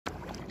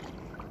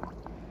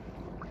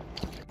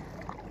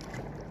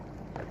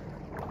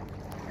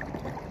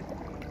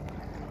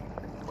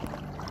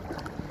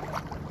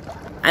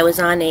I was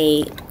on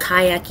a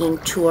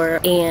kayaking tour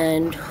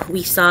and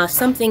we saw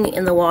something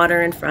in the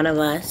water in front of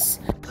us.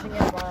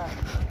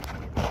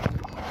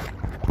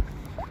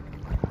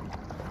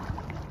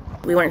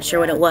 We weren't sure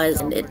what it was,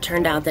 and it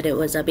turned out that it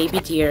was a baby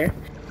deer.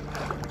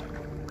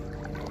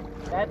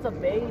 That's a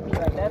baby,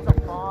 like that's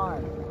a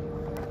fawn.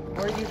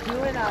 What are you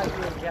doing out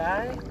here,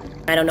 guy?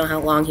 I don't know how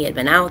long he had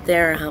been out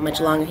there or how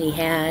much longer he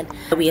had.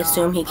 We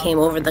assume he came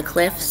over the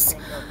cliffs,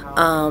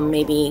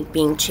 maybe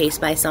being chased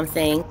by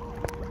something.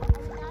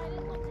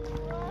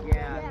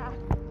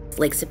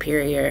 Lake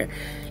Superior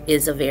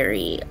is a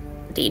very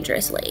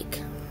dangerous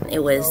lake. It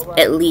was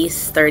at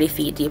least 30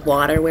 feet deep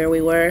water where we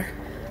were,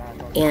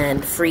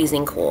 and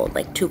freezing cold,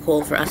 like too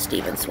cold for us to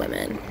even swim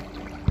in.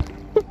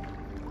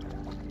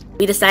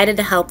 We decided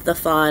to help the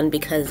fawn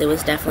because it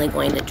was definitely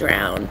going to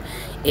drown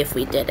if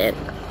we didn't.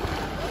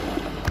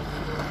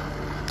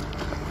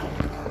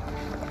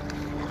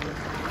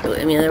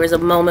 I mean, there was a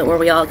moment where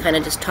we all kind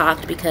of just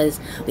talked because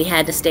we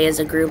had to stay as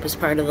a group as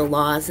part of the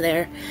laws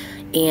there,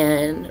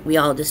 and we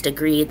all just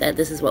agreed that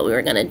this is what we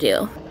were going to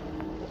do.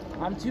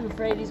 I'm too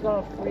afraid he's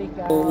going to freak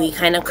out. We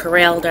kind of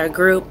corralled our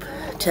group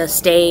to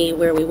stay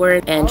where we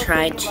were and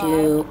tried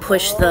to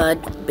push the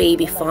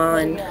baby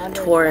fawn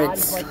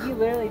towards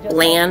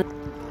land,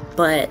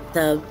 but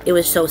it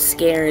was so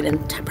scared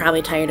and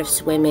probably tired of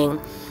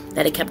swimming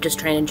that it kept just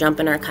trying to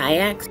jump in our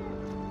kayaks.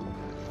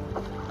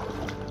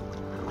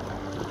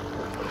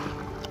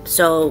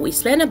 So we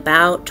spent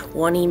about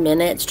 20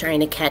 minutes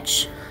trying to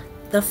catch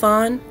the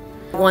fawn.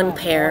 One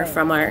pair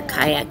from our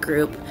kayak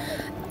group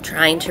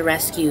trying to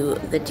rescue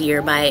the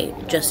deer by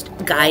just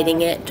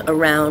guiding it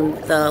around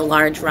the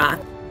large rock.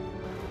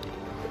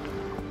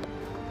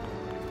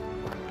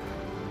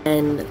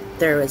 And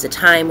there was a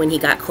time when he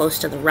got close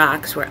to the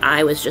rocks where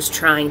I was just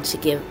trying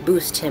to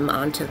boost him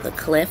onto the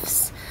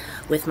cliffs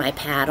with my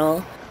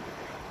paddle.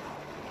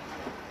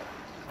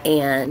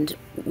 And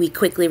we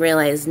quickly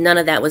realized none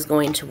of that was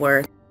going to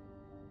work.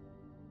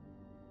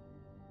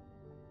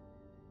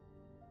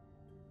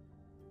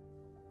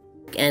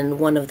 And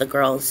one of the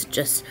girls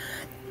just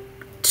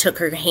took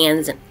her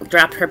hands and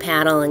dropped her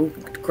paddle and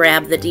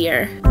grabbed the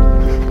deer.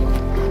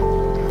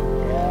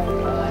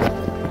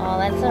 Oh,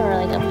 that's a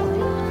really good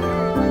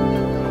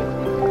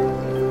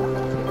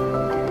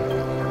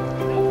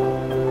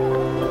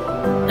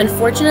point.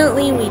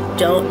 Unfortunately, we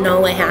don't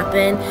know what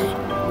happened.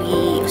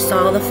 We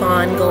saw the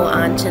fawn go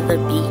onto the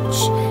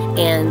beach,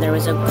 and there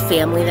was a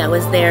family that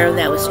was there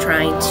that was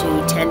trying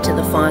to tend to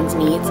the fawn's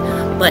needs,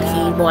 but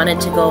he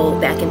wanted to go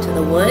back into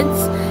the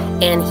woods,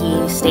 and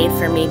he stayed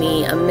for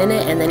maybe a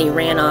minute and then he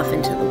ran off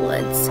into the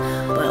woods.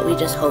 But we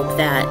just hope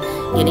that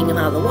getting him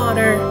out of the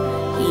water,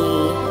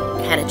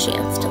 he had a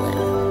chance to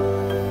live.